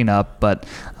stuff to clean up, but...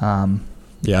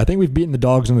 yeah, I think we've beaten the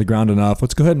dogs on the ground enough.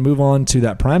 Let's go ahead and move on to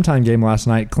that primetime game last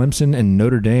night, Clemson and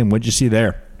Notre Dame. What'd you see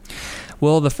there?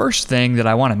 Well, the first thing that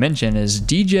I want to mention is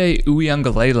DJ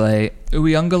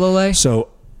Uiagalelei. So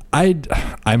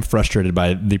I'm frustrated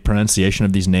by the pronunciation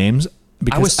of these names.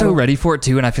 I was so ready for it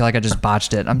too, and I feel like I just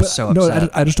botched it. I'm so upset. No,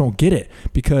 I just don't get it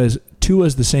because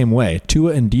Tua's the same way.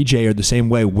 Tua and DJ are the same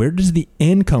way. Where does the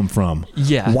N come from?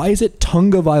 Yeah. Why is it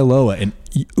Tunga Vailoa and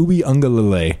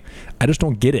Uiagalelei? I just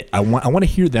don't get it. I want to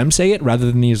hear them say it rather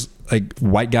than these like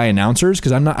white guy announcers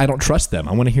because I don't trust them.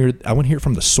 I want to hear it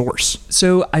from the source.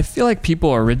 So I feel like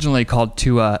people originally called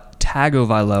Tua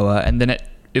Tagovailoa, and then it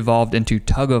evolved into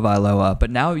Tagovailoa, but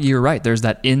now you're right. There's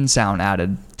that in sound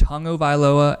added.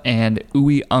 Tagovailoa and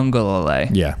Uiagalelei.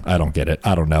 Yeah, I don't get it.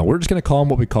 I don't know. We're just going to call them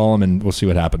what we call them, and we'll see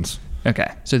what happens.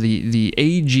 Okay, so the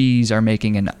AGs are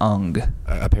making an ung.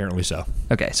 Apparently so.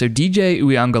 Okay, so DJ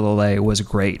Uiagalelei was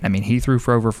great. I mean, he threw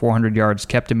for over 400 yards,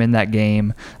 kept him in that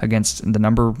game against the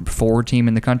number 4 team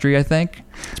in the country, I think.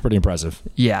 It's pretty impressive.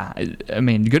 Yeah, I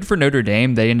mean, good for Notre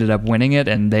Dame. They ended up winning it,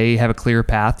 and they have a clear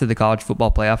path to the college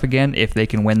football playoff again if they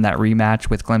can win that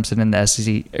rematch with Clemson in the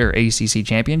SEC or ACC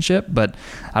championship. But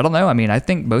I don't know. I mean, I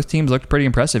think both teams looked pretty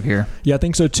impressive here. Yeah, I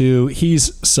think so too.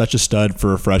 He's such a stud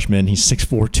for a freshman. He's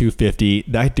 6'4", 250.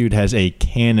 That dude has a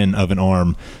cannon of an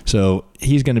arm. So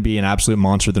he's going to be an absolute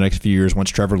monster the next few years once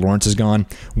Trevor Lawrence is gone.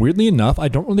 Weirdly enough, I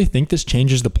don't really think this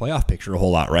changes the playoff picture a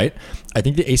whole lot, right? I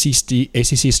think the ACC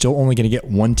is still only going to get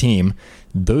one team.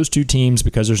 Those two teams,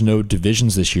 because there's no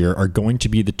divisions this year, are going to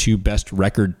be the 2 best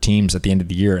record teams at the end of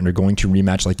the year and are going to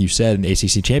rematch, like you said, in the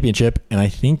ACC championship. And I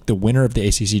think the winner of the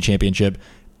ACC championship,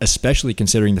 especially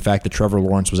considering the fact that Trevor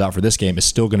Lawrence was out for this game, is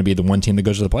still going to be the one team that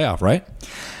goes to the playoff, right?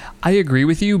 I agree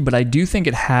with you, but I do think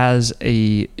it has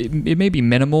it may be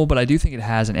minimal, but I do think it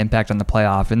has an impact on the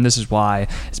playoff, and this is why.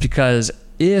 It's because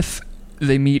if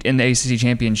they meet in the ACC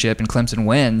championship and Clemson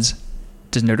wins,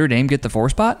 does Notre Dame get the 4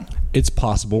 spot? It's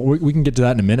possible. We can get to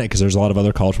that in a minute because there's a lot of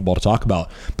other college football to talk about.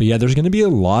 But yeah, there's going to be a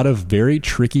lot of very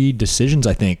tricky decisions,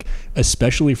 I think,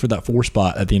 especially for that 4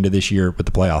 spot at the end of this year with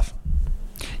the playoff.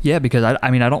 Yeah, because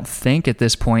I don't think at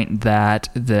this point that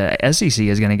the SEC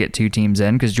is going to get 2 teams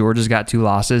in because Georgia's got 2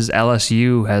 losses.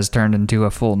 LSU has turned into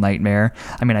a full nightmare.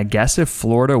 I mean, I guess if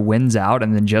Florida wins out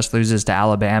and then just loses to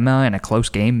Alabama in a close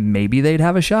game, maybe they'd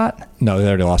have a shot. No, they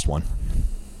already lost one.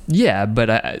 Yeah,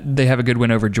 but they have a good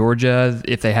win over Georgia.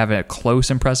 If they have a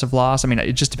close, impressive loss, I mean,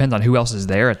 it just depends on who else is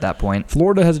there at that point.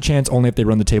 Florida has a chance only if they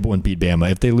run the table and beat Bama.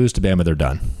 If they lose to Bama, they're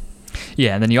done.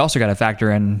 Yeah, and then you also got to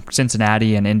factor in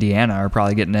Cincinnati and Indiana are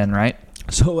probably getting in, right?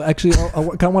 So actually, I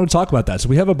kind of want to talk about that. So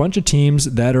we have a bunch of teams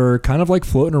that are kind of like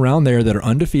floating around there that are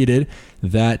undefeated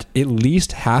that at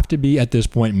least have to be at this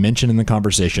point mentioned in the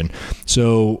conversation.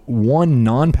 So one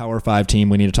non-Power 5 team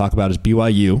we need to talk about is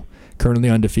BYU, currently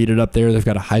undefeated up there. They've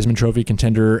got a Heisman Trophy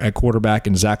contender at quarterback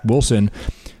in Zach Wilson.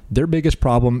 Their biggest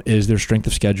problem is their strength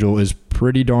of schedule is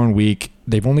pretty darn weak.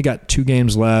 They've only got 2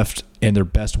 games left, and their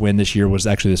best win this year was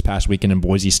actually this past weekend in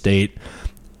Boise State.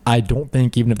 I don't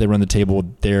think even if they run the table,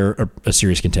 they're a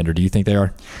serious contender. Do you think they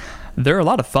are? They're a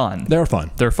lot of fun. They're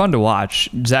fun. They're fun to watch.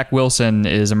 Zach Wilson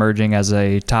is emerging as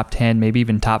a top 10, maybe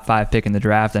even top 5 pick in the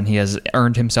draft, and he has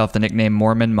earned himself the nickname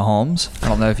Mormon Mahomes. I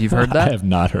don't know if you've heard that. I have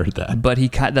not heard that. But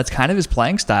that's kind of his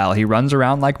playing style. He runs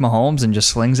around like Mahomes and just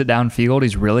slings it downfield.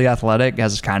 He's really athletic,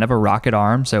 has kind of a rocket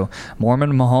arm. So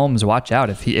Mormon Mahomes, watch out.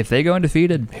 If they go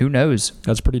undefeated, who knows?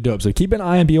 That's pretty dope. So keep an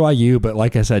eye on BYU, but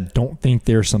like I said, don't think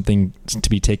there's something to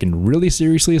be taken really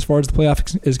seriously as far as the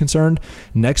playoff is concerned.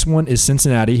 Next one is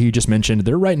Cincinnati, who you just mentioned.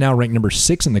 They're right now ranked number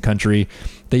 6 in the country.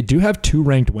 They do have 2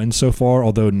 ranked wins so far,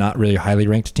 although not really highly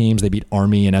ranked teams. They beat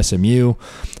Army and SMU.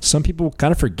 Some people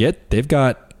kind of forget they've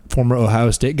got former Ohio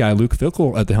State guy Luke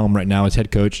Fickell at the helm right now as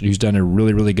head coach, who's done a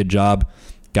really, really good job.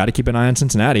 Got to keep an eye on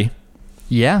Cincinnati.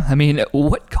 Yeah, I mean,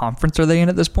 what conference are they in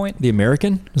at this point? The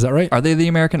American? Is that right? Are they the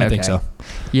American? I think so.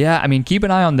 Yeah, I mean, keep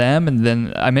an eye on them. And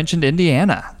then I mentioned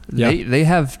Indiana. Yeah. They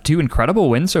have 2 incredible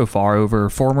wins so far over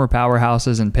former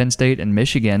powerhouses in Penn State and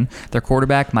Michigan. Their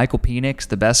quarterback, Michael Penix,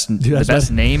 the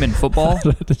best name in football. I was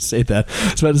about to say that.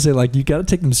 I was about to say, like, you got to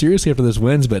take them seriously after this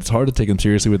wins, but it's hard to take them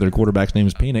seriously with their quarterback's name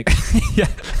is Penix. Yeah,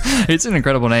 it's an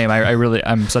incredible name.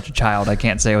 I'm such a child. I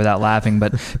can't say it without laughing,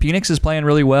 but Penix is playing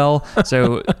really well.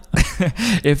 So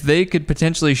if they could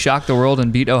potentially shock the world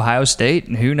and beat Ohio State,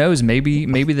 who knows? Maybe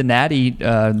the Natty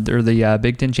or the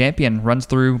Big Ten champion runs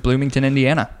through Bloomington,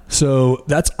 Indiana. So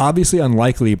that's obviously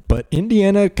unlikely, but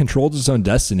Indiana controls its own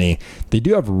destiny. They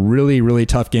do have really, really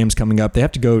tough games coming up. They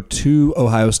have to go to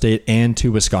Ohio State and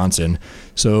to Wisconsin.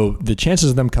 So the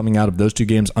chances of them coming out of those 2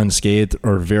 games unscathed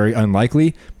are very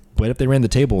unlikely. But if they ran the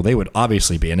table, they would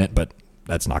obviously be in it, but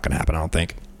that's not going to happen, I don't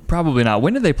think. Probably not.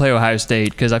 When did they play Ohio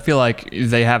State? Because I feel like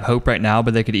they have hope right now,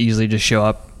 but they could easily just show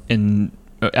up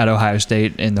at Ohio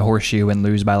State in the Horseshoe and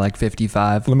lose by like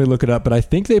 55. Let me look it up, but I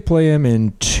think they play him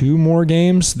in 2 more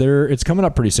games. It's coming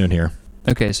up pretty soon here.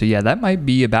 Okay, so yeah, that might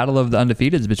be a battle of the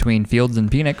undefeateds between Fields and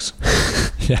Penix.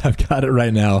 Yeah, I've got it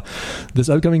right now. This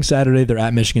upcoming Saturday, they're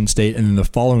at Michigan State, and then the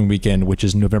following weekend, which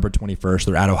is November 21st,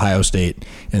 they're at Ohio State,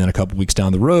 and then a couple weeks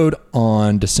down the road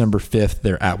on December 5th,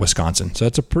 they're at Wisconsin. So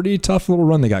it's a pretty tough little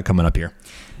run they got coming up here.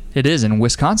 It is. In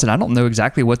Wisconsin, I don't know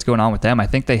exactly what's going on with them. I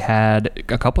think they had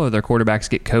a couple of their quarterbacks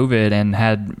get COVID and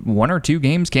had 1 or 2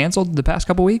 games canceled the past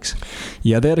couple weeks.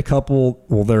 Yeah, they had a couple.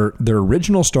 Well, their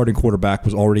original starting quarterback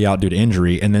was already out due to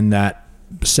injury, and then that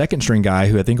second string guy,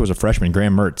 who I think was a freshman,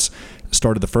 Graham Mertz,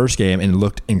 started the first game and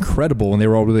looked incredible, and they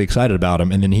were all really excited about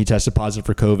him. And then he tested positive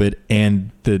for COVID,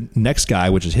 and the next guy,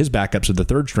 which is his backup, so the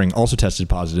third string, also tested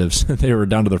positive. So they were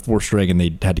down to their fourth string, and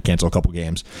they had to cancel a couple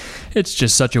games. It's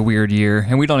just such a weird year,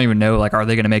 and we don't even know, like, are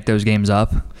they going to make those games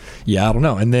up? Yeah, I don't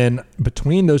know. And then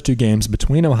between those two games,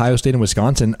 between Ohio State and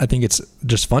Wisconsin, I think it's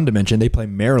just fun to mention they play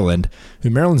Maryland, who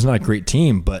Maryland's not a great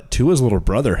team, but Tua's little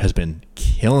brother has been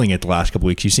killing it the last couple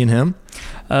weeks. You seen him?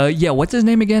 Yeah, what's his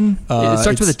name again? It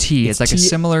starts with a T. It's like a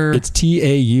similar... It's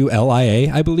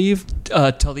Taulia, I believe.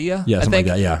 Talia? Yeah, something like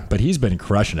that, yeah. But he's been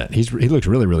crushing it. He looks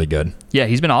really, really good. Yeah,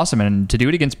 he's been awesome. And to do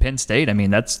it against Penn State, I mean,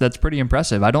 that's pretty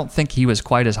impressive. I don't think he was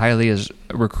quite as highly as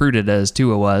recruited as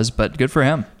Tua was, but good for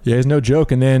him. Yeah, he's no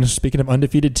joke. And then speaking of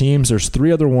undefeated teams, there's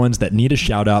 3 other ones that need a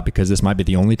shout out because this might be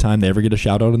the only time they ever get a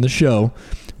shout out on the show.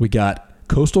 We got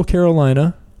Coastal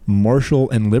Carolina, Marshall,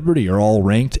 and Liberty are all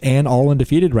ranked and all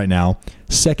undefeated right now.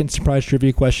 Second surprise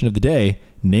trivia question of the day.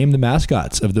 Name the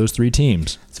mascots of those 3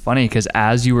 teams. It's funny because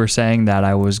as you were saying that,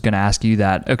 I was going to ask you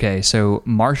that. Okay, so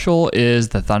Marshall is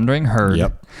the Thundering Herd.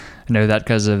 Yep. I know that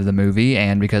because of the movie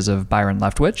and because of Byron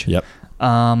Leftwich. Yep.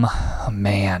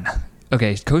 Man.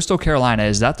 Okay, Coastal Carolina,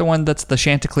 is that the one that's the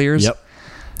Chanticleers? Yep.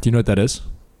 Do you know what that is?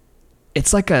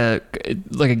 It's like a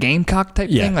gamecock type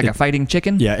thing, like a fighting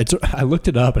chicken? Yeah, I looked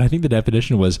it up, and I think the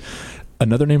definition was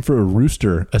another name for a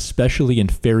rooster, especially in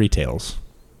fairy tales.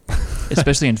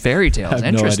 Especially in fairy tales. I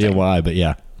have no idea why, but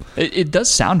yeah. It does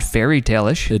sound fairy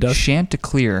tale-ish. It does.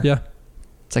 Chanticleer. Yeah.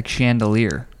 It's like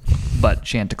chandelier, but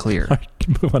Chanticleer. All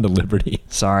right, move on to Liberty.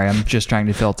 Sorry, I'm just trying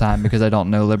to fill time because I don't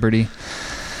know Liberty.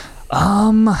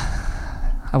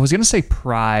 I was going to say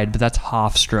Pride, but that's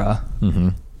Hofstra. Mm-hmm.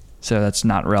 So that's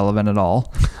not relevant at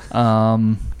all.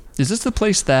 Is this the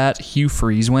place that Hugh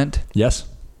Freeze went? Yes.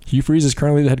 Hugh Freeze is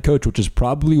currently the head coach, which is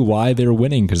probably why they're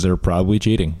winning, because they're probably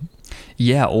cheating.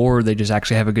 Yeah, or they just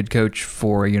actually have a good coach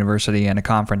for a university and a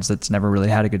conference that's never really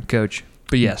had a good coach.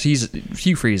 But yes,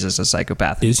 Hugh Freeze is a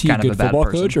psychopath. Is he kind a good of a bad football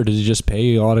person. coach, or does he just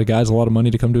pay a lot of guys a lot of money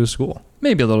to come to his school?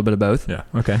 Maybe a little bit of both. Yeah,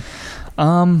 okay.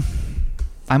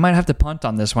 I might have to punt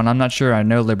on this one. I'm not sure. I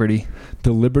know Liberty.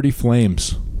 The Liberty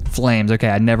Flames. Flames. Okay,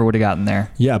 I never would have gotten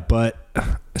there. Yeah, but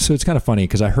so it's kind of funny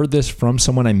because I heard this from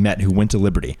someone I met who went to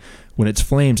Liberty. When it's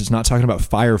flames, it's not talking about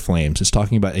fire flames. It's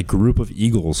talking about a group of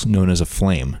eagles known as a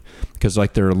flame, because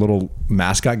like their little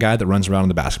mascot guy that runs around on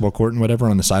the basketball court and whatever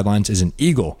on the sidelines is an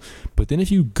eagle. But then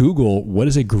if you Google what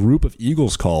is a group of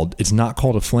eagles called, it's not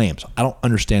called a flame. So I don't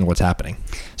understand what's happening.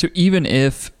 So even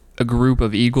if a group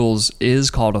of eagles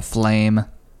is called a flame,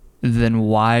 then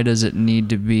why does it need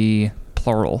to be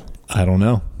plural? I don't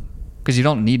know. Because you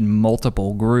don't need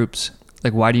multiple groups.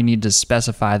 Like, why do you need to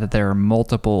specify that there are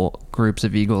multiple groups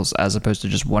of eagles as opposed to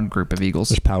just one group of eagles?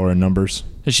 There's power in numbers.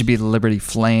 It should be the Liberty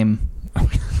Flame.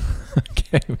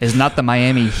 Okay. It's not the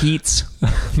Miami Heats.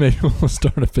 Maybe we'll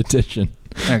start a petition.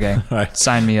 Okay. All right.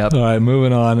 Sign me up. All right,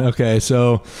 moving on. Okay,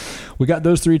 so we got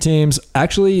those 3 teams.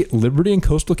 Actually, Liberty and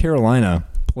Coastal Carolina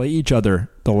play each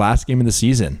other the last game of the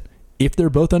season. If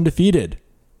they're both undefeated,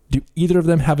 do either of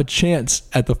them have a chance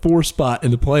at the 4 spot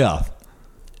in the playoff?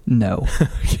 No.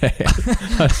 Okay.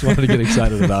 I just wanted to get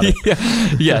excited about it.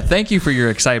 Yeah, thank you for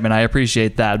your excitement. I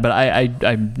appreciate that. But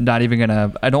I'm not even going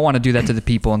to... I don't want to do that to the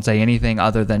people and say anything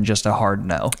other than just a hard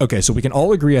no. Okay, so we can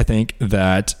all agree, I think,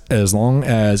 that as long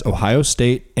as Ohio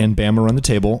State and Bama run the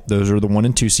table, those are the 1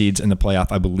 and 2 seeds in the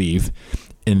playoff, I believe.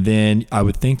 And then I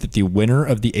would think that the winner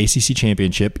of the ACC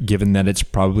championship, given that it's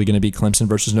probably going to be Clemson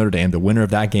versus Notre Dame, the winner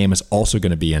of that game is also going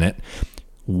to be in it.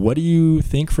 What do you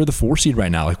think for the 4 seed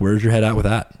right now? Like, where's your head at with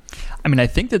that? I mean, I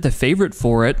think that the favorite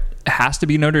for it has to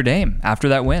be Notre Dame after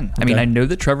that win. Okay. I mean, I know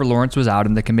that Trevor Lawrence was out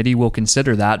and the committee will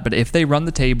consider that, but if they run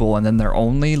the table and then their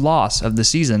only loss of the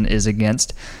season is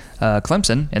against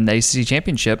Clemson in the ACC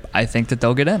championship, I think that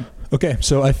they'll get in. Okay,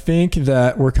 so I think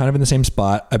that we're kind of in the same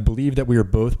spot. I believe that we are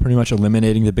both pretty much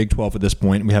eliminating the Big 12 at this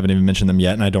point. We haven't even mentioned them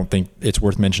yet, and I don't think it's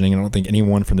worth mentioning. I don't think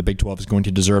anyone from the Big 12 is going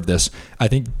to deserve this. I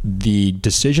think the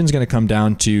decision is going to come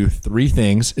down to 3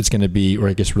 things. It's going to be, or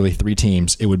I guess really 3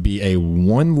 teams. It would be a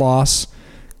 1-loss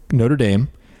Notre Dame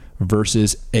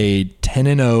versus a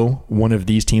 10-0 one of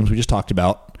these teams we just talked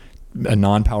about, a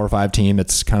non-Power 5 team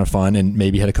that's kind of fun and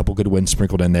maybe had a couple good wins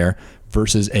sprinkled in there,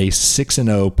 versus a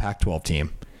 6-0 Pac-12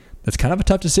 team. That's kind of a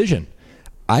tough decision.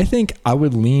 I think I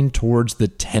would lean towards the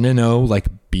 10-0 like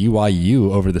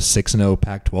BYU over the 6-0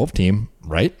 Pac-12 team,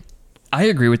 right? I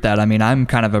agree with that. I mean, I'm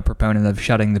kind of a proponent of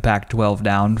shutting the Pac-12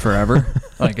 down forever.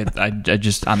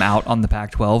 I'm out on the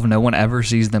Pac-12. No one ever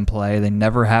sees them play. They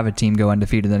never have a team go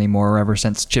undefeated anymore ever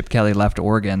since Chip Kelly left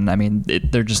Oregon. I mean,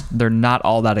 they're not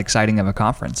all that exciting of a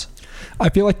conference. I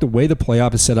feel like the way the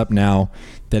playoff is set up now,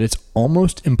 that it's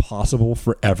almost impossible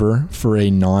forever for a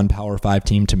non-Power 5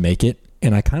 team to make it.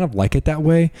 And I kind of like it that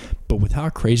way. But with how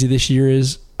crazy this year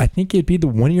is, I think it'd be the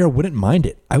one year I wouldn't mind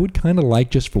it. I would kind of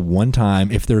like just for one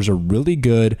time, if there's a really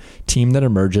good team that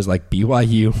emerges like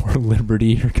BYU or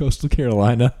Liberty or Coastal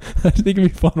Carolina, I think it'd be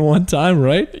fun one time,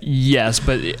 right? Yes,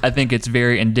 but I think it's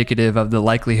very indicative of the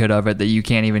likelihood of it that you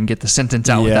can't even get the sentence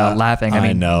out without laughing.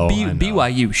 I know.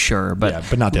 BYU, sure,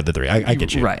 but not the other three. I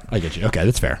get you. Right. I get you. Okay,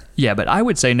 that's fair. Yeah, but I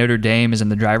would say Notre Dame is in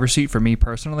the driver's seat for me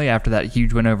personally after that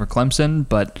huge win over Clemson.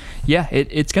 But yeah,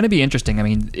 it's going to be interesting. I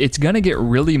mean, it's going to get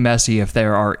really messy if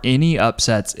there are any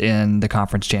upsets in the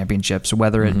conference championships,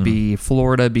 whether it be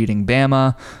Florida beating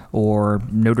Bama or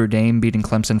Notre Dame beating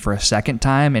Clemson for a second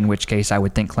time, in which case I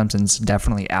would think Clemson's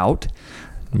definitely out.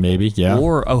 Maybe, yeah.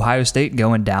 Or Ohio State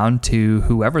going down to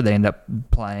whoever they end up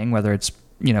playing, whether it's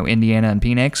Indiana and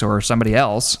Phoenix or somebody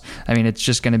else. I mean, it's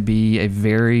just going to be a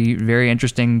very, very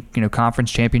interesting conference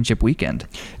championship weekend.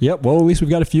 Yep. Well, at least we've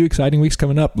got a few exciting weeks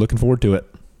coming up. Looking forward to it.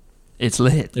 It's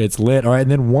lit. It's lit. All right, and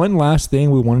then one last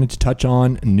thing we wanted to touch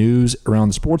on, news around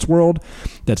the sports world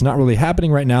that's not really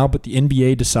happening right now, but the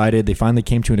NBA decided they finally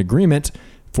came to an agreement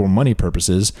for money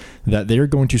purposes that they're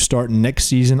going to start next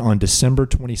season on December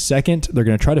 22nd. They're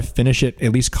going to try to finish it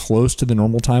at least close to the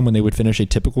normal time when they would finish a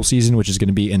typical season, which is going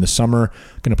to be in the summer.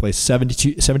 Going to play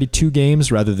 72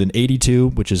 games rather than 82,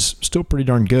 which is still pretty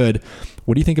darn good.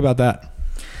 What do you think about that?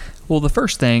 Well, the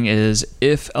first thing is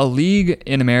if a league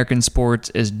in American sports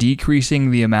is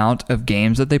decreasing the amount of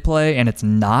games that they play and it's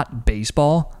not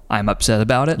baseball, I'm upset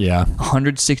about it. Yeah.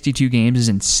 162 games is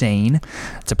insane.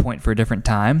 It's a point for a different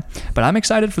time. But I'm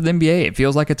excited for the NBA. It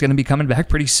feels like it's going to be coming back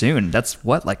pretty soon. That's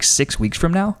like 6 weeks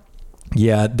from now?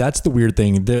 Yeah, that's the weird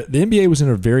thing. The NBA was in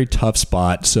a very tough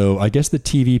spot, so I guess the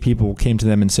TV people came to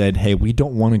them and said, hey, we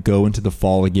don't want to go into the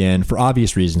fall again for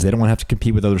obvious reasons. They don't want to have to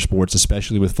compete with other sports,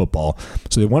 especially with football.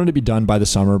 So they wanted to be done by the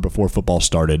summer before football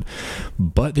started,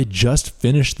 but they just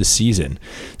finished the season.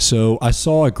 So I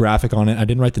saw a graphic on it. I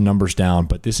didn't write the numbers down,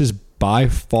 but this is by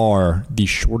far the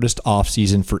shortest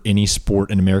offseason for any sport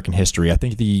in American history. I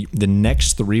think the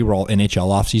next three were all NHL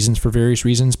offseasons for various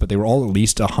reasons, but they were all at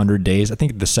least 100 days. I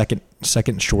think the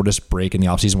second shortest break in the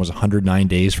offseason was 109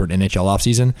 days for an NHL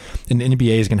offseason. And the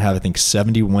NBA is going to have, I think,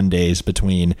 71 days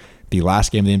between the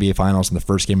last game of the NBA Finals and the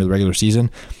first game of the regular season.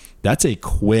 That's a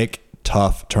quick,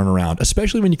 tough turnaround,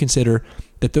 especially when you consider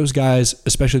that those guys,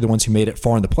 especially the ones who made it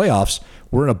far in the playoffs,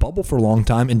 were in a bubble for a long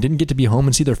time and didn't get to be home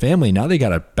and see their family. Now they got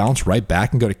to bounce right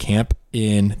back and go to camp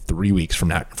in 3 weeks from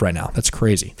now. Right now, that's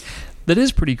crazy. That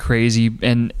is pretty crazy.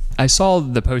 And I saw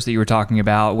the post that you were talking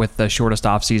about with the shortest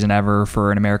offseason ever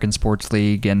for an American sports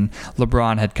league. And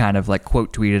LeBron had kind of like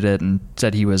quote tweeted it and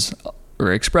said he was,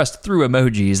 or expressed through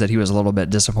emojis that he was a little bit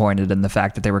disappointed in the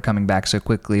fact that they were coming back so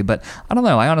quickly. But I don't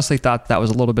know. I honestly thought that was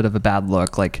a little bit of a bad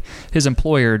look. Like his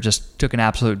employer just took an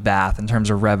absolute bath in terms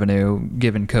of revenue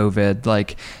given COVID.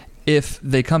 Like if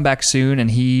they come back soon and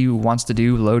he wants to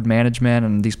do load management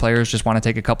and these players just want to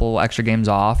take a couple extra games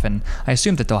off, and I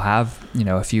assume that they'll have,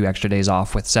 a few extra days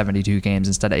off with 72 games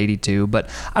instead of 82. But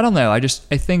I don't know. I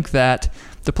think that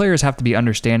the players have to be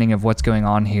understanding of what's going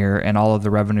on here and all of the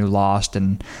revenue lost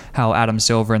and how Adam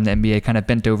Silver and the NBA kind of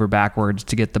bent over backwards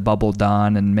to get the bubble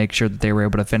done and make sure that they were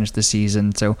able to finish the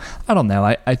season. So I don't know.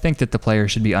 I think that the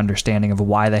players should be understanding of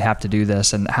why they have to do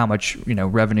this and how much,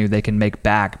 revenue they can make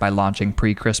back by launching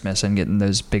pre-Christmas and getting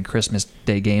those big Christmas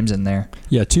Day games in there.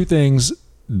 Yeah, two things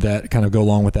that kind of go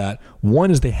along with that. One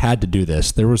is they had to do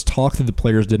this. There was talk that the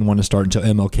players didn't want to start until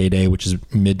MLK Day, which is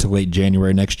mid to late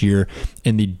January next year.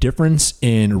 And the difference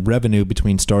in revenue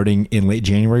between starting in late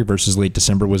January versus late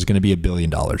December was going to be $1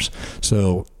 billion.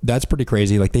 So that's pretty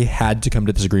crazy. Like they had to come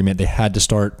to this agreement. They had to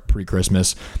start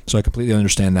pre-Christmas. So I completely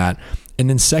understand that. And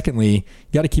then secondly,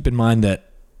 you got to keep in mind that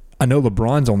I know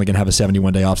LeBron's only going to have a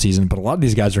 71-day offseason, but a lot of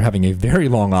these guys are having a very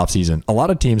long offseason. A lot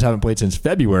of teams haven't played since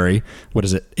February.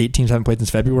 8 teams haven't played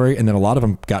since February, and then a lot of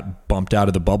them got bumped out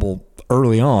of the bubble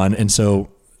early on, and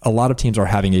so a lot of teams are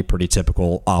having a pretty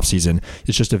typical offseason.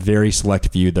 It's just a very select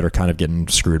few that are kind of getting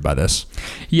screwed by this.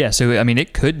 Yeah, so,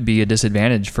 it could be a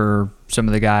disadvantage for some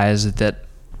of the guys that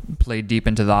played deep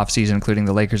into the offseason, including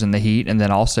the Lakers and the Heat, and then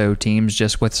also teams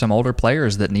just with some older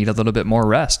players that need a little bit more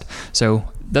rest. So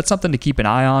that's something to keep an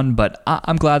eye on. But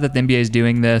I'm glad that the NBA is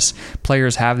doing this.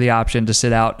 Players have the option to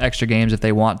sit out extra games if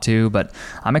they want to, but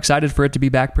I'm excited for it to be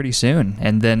back pretty soon.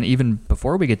 And then even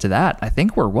before we get to that, I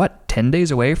think we're 10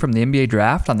 days away from the NBA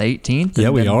draft on the 18th. Yeah,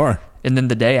 we are. And then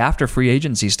the day after free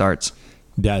agency starts.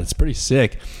 Yeah, it's pretty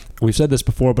sick. We've said this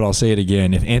before, but I'll say it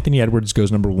again. If Anthony Edwards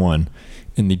goes number 1,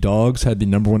 and the Dogs had the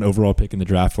number 1 overall pick in the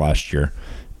draft last year,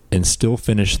 and still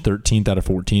finish 13th out of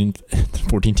 14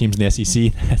 teams in the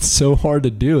SEC, that's so hard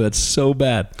to do. That's so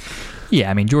bad. Yeah,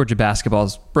 I mean, Georgia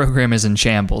basketball's program is in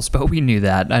shambles, but we knew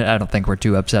that. I don't think we're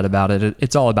too upset about it.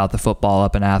 It's all about the football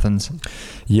up in Athens.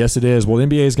 Yes, it is. Well, the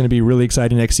NBA is going to be really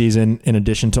exciting next season. In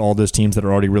addition to all those teams that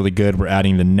are already really good, we're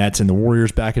adding the Nets and the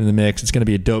Warriors back into the mix. It's going to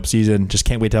be a dope season. Just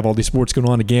can't wait to have all these sports going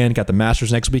on again. Got the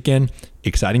Masters next weekend.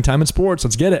 Exciting time in sports.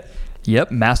 Let's get it.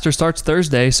 Yep, Masters starts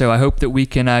Thursday, so I hope that we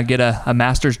can get a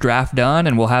Masters draft done,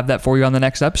 and we'll have that for you on the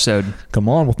next episode. Come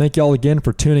on. Well, thank you all again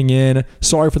for tuning in.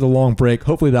 Sorry for the long break.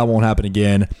 Hopefully that won't happen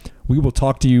again. We will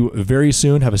talk to you very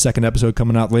soon. Have a second episode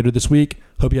coming out later this week.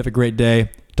 Hope you have a great day.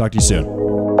 Talk to you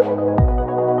soon.